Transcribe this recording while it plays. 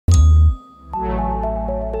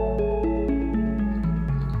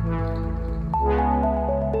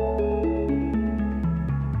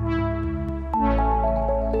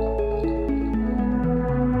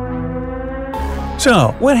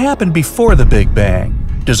So, what happened before the Big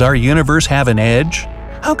Bang? Does our universe have an edge?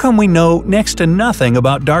 How come we know next to nothing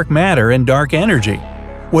about dark matter and dark energy?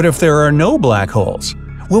 What if there are no black holes?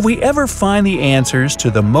 Will we ever find the answers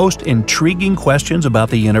to the most intriguing questions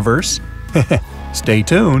about the universe? Stay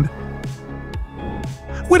tuned!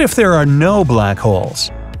 What if there are no black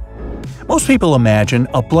holes? Most people imagine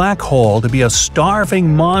a black hole to be a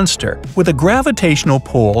starving monster with a gravitational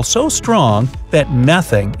pull so strong that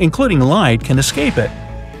nothing, including light, can escape it.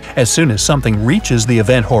 As soon as something reaches the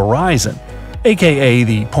event horizon, aka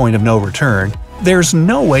the point of no return, there's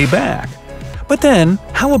no way back. But then,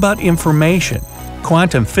 how about information?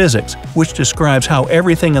 Quantum physics, which describes how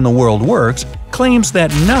everything in the world works, claims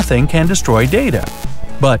that nothing can destroy data.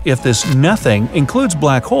 But if this nothing includes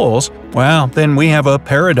black holes, well, then we have a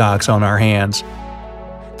paradox on our hands.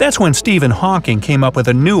 That's when Stephen Hawking came up with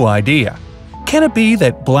a new idea. Can it be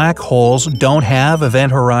that black holes don't have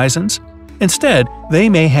event horizons? Instead, they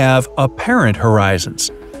may have apparent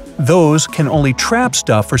horizons. Those can only trap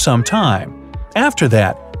stuff for some time. After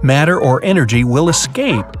that, matter or energy will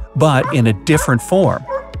escape, but in a different form.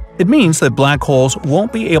 It means that black holes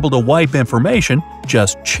won't be able to wipe information,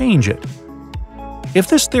 just change it. If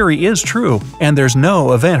this theory is true and there's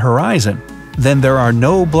no event horizon, then there are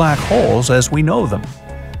no black holes as we know them.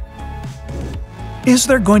 Is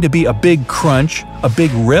there going to be a big crunch, a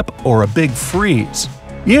big rip, or a big freeze?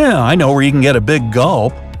 Yeah, I know where you can get a big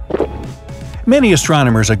gulp. Many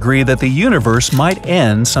astronomers agree that the universe might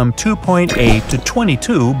end some 2.8 to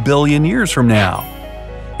 22 billion years from now.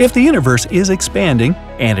 If the universe is expanding,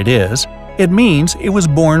 and it is, it means it was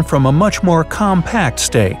born from a much more compact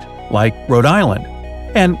state, like Rhode Island.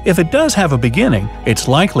 And if it does have a beginning, it's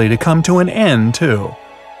likely to come to an end too.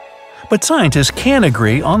 But scientists can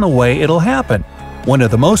agree on the way it'll happen. One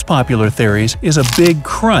of the most popular theories is a big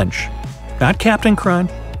crunch. Not Captain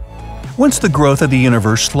Crunch. Once the growth of the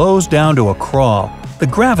universe slows down to a crawl, the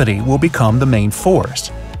gravity will become the main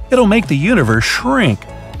force. It'll make the universe shrink,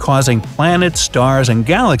 causing planets, stars, and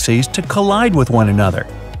galaxies to collide with one another.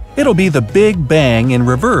 It'll be the Big Bang in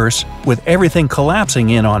reverse, with everything collapsing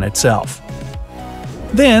in on itself.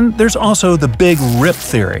 Then there's also the Big Rip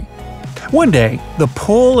theory. One day, the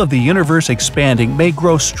pull of the universe expanding may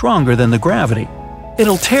grow stronger than the gravity.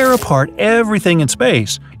 It'll tear apart everything in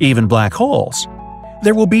space, even black holes.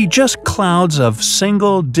 There will be just clouds of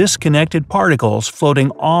single, disconnected particles floating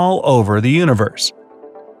all over the universe.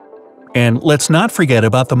 And let's not forget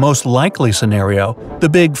about the most likely scenario, the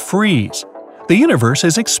Big Freeze. The universe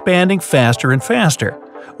is expanding faster and faster.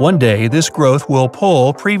 One day, this growth will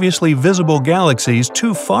pull previously visible galaxies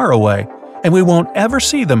too far away, and we won't ever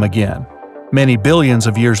see them again. Many billions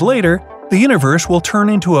of years later, the universe will turn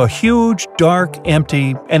into a huge, dark,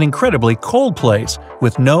 empty, and incredibly cold place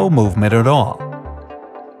with no movement at all.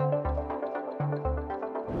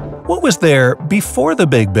 What was there before the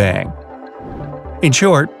Big Bang? In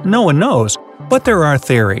short, no one knows, but there are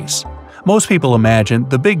theories. Most people imagine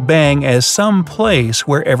the Big Bang as some place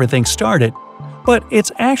where everything started, but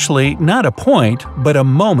it's actually not a point, but a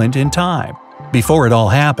moment in time. Before it all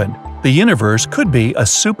happened, the universe could be a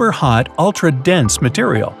super hot, ultra-dense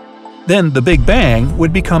material. Then the Big Bang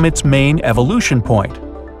would become its main evolution point.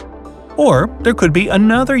 Or there could be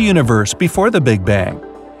another universe before the Big Bang.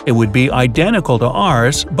 It would be identical to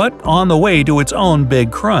ours, but on the way to its own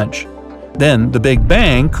big crunch. Then the Big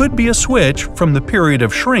Bang could be a switch from the period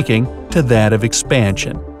of shrinking to that of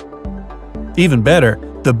expansion. Even better,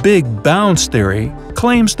 the Big Bounce theory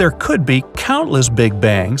claims there could be countless Big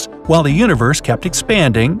Bangs while the universe kept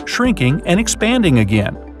expanding, shrinking, and expanding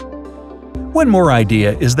again. One more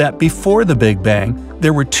idea is that before the Big Bang,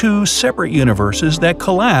 there were two separate universes that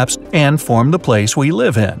collapsed and formed the place we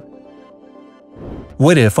live in.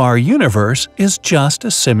 What if our universe is just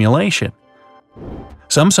a simulation?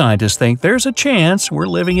 Some scientists think there's a chance we're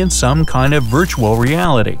living in some kind of virtual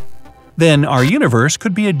reality. Then our universe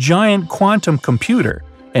could be a giant quantum computer,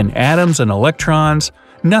 and atoms and electrons,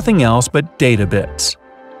 nothing else but data bits.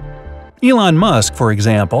 Elon Musk, for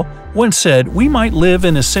example, once said we might live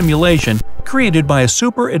in a simulation created by a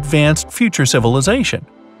super advanced future civilization.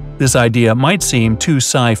 This idea might seem too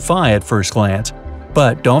sci-fi at first glance,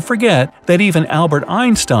 but don't forget that even Albert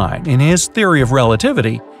Einstein, in his theory of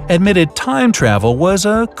relativity, admitted time travel was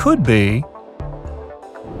a could-be.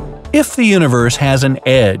 If the universe has an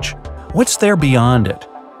edge, what's there beyond it?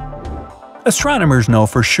 Astronomers know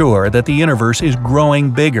for sure that the universe is growing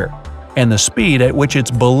bigger, and the speed at which it's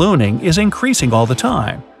ballooning is increasing all the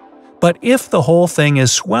time. But if the whole thing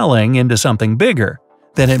is swelling into something bigger,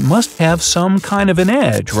 then it must have some kind of an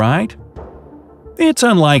edge, right? It's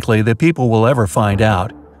unlikely that people will ever find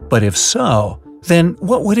out, but if so, then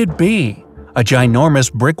what would it be? A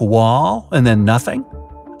ginormous brick wall and then nothing?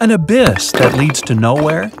 An abyss that leads to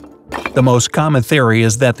nowhere? The most common theory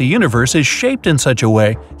is that the universe is shaped in such a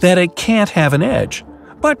way that it can't have an edge,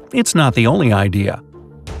 but it's not the only idea.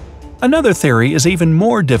 Another theory is even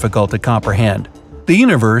more difficult to comprehend. The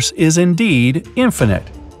universe is indeed infinite,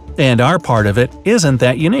 and our part of it isn't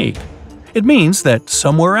that unique. It means that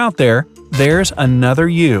somewhere out there, there's another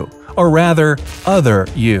you, or rather, other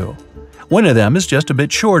you. One of them is just a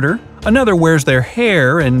bit shorter, another wears their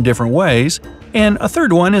hair in different ways, and a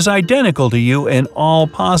third one is identical to you in all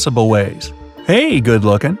possible ways. Hey, good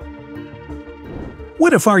looking!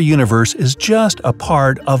 What if our universe is just a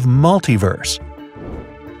part of Multiverse?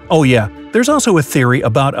 Oh yeah, there's also a theory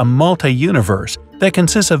about a multi-universe that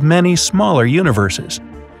consists of many smaller universes.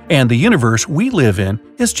 And the universe we live in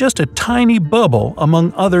is just a tiny bubble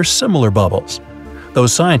among other similar bubbles.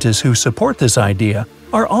 Those scientists who support this idea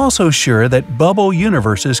are also sure that bubble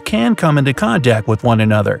universes can come into contact with one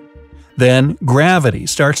another. Then gravity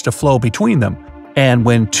starts to flow between them, and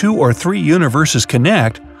when 2 or 3 universes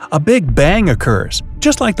connect, a big bang occurs,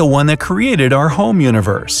 just like the one that created our home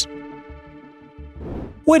universe.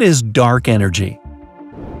 What is dark energy?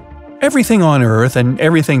 Everything on Earth and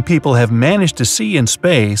everything people have managed to see in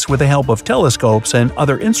space with the help of telescopes and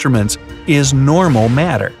other instruments is normal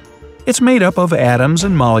matter. It's made up of atoms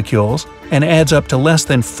and molecules and adds up to less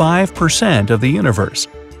than 5% of the universe.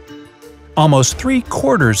 Almost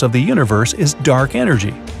 3/4 of the universe is dark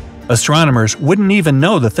energy. Astronomers wouldn't even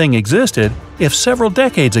know the thing existed if several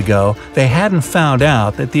decades ago they hadn't found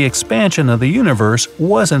out that the expansion of the universe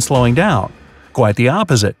wasn't slowing down. Quite the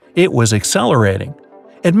opposite, it was accelerating.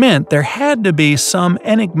 It meant there had to be some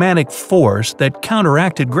enigmatic force that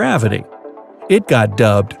counteracted gravity. It got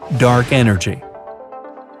dubbed dark energy.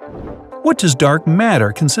 What does dark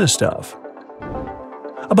matter consist of?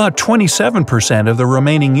 About 27% of the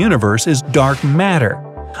remaining universe is dark matter,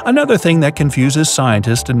 another thing that confuses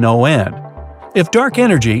scientists to no end. If dark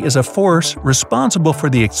energy is a force responsible for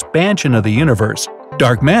the expansion of the universe,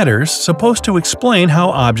 dark matter's supposed to explain how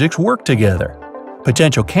objects work together.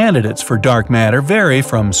 Potential candidates for dark matter vary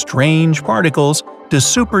from strange particles to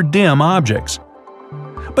super dim objects.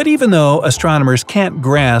 But even though astronomers can't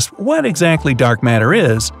grasp what exactly dark matter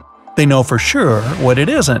is, they know for sure what it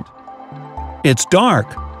isn't. It's dark,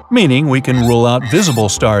 meaning we can rule out visible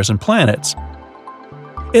stars and planets.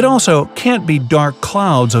 It also can't be dark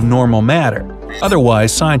clouds of normal matter,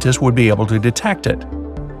 otherwise scientists would be able to detect it.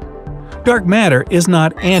 Dark matter is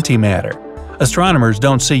not antimatter. Astronomers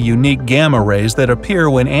don't see unique gamma rays that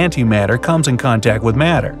appear when antimatter comes in contact with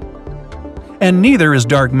matter. And neither is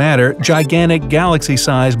dark matter gigantic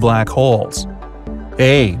galaxy-sized black holes.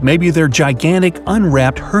 Hey, maybe they're gigantic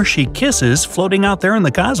unwrapped Hershey kisses floating out there in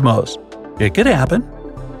the cosmos. It could happen.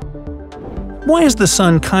 Why is the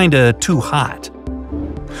sun kinda too hot?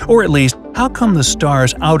 Or at least, how come the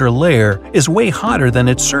star's outer layer is way hotter than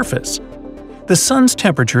its surface? The sun's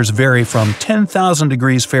temperatures vary from 10,000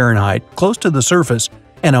 degrees Fahrenheit close to the surface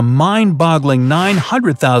and a mind-boggling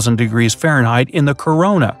 900,000 degrees Fahrenheit in the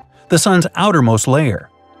corona, the sun's outermost layer.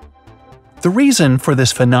 The reason for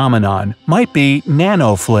this phenomenon might be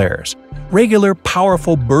nanoflares, regular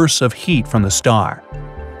powerful bursts of heat from the star.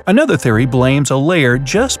 Another theory blames a layer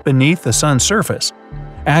just beneath the sun's surface.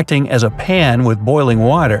 Acting as a pan with boiling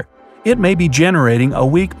water, it may be generating a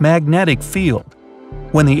weak magnetic field.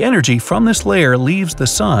 When the energy from this layer leaves the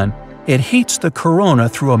sun, it heats the corona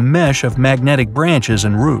through a mesh of magnetic branches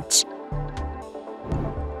and roots.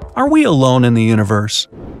 Are we alone in the universe?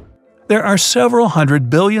 There are several hundred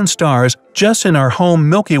billion stars just in our home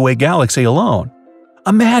Milky Way galaxy alone.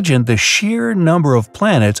 Imagine the sheer number of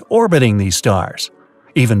planets orbiting these stars.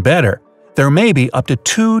 Even better, there may be up to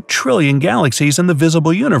 2 trillion galaxies in the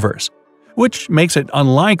visible universe, which makes it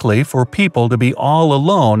unlikely for people to be all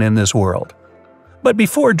alone in this world. But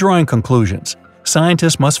before drawing conclusions,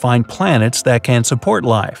 scientists must find planets that can support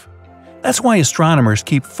life. That's why astronomers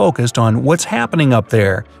keep focused on what's happening up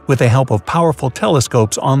there with the help of powerful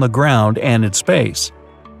telescopes on the ground and in space.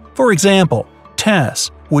 For example,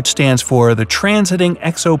 TESS, which stands for the Transiting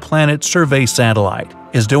Exoplanet Survey Satellite,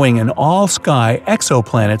 is doing an all-sky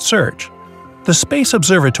exoplanet search. The Space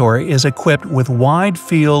Observatory is equipped with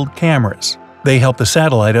wide-field cameras. They help the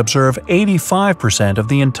satellite observe 85% of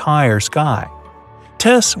the entire sky.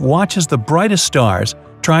 TESS watches the brightest stars,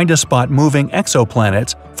 trying to spot moving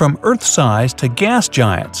exoplanets from Earth-sized to gas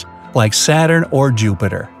giants like Saturn or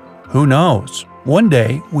Jupiter. Who knows? One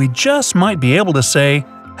day, we just might be able to say,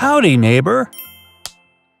 "Howdy, neighbor!"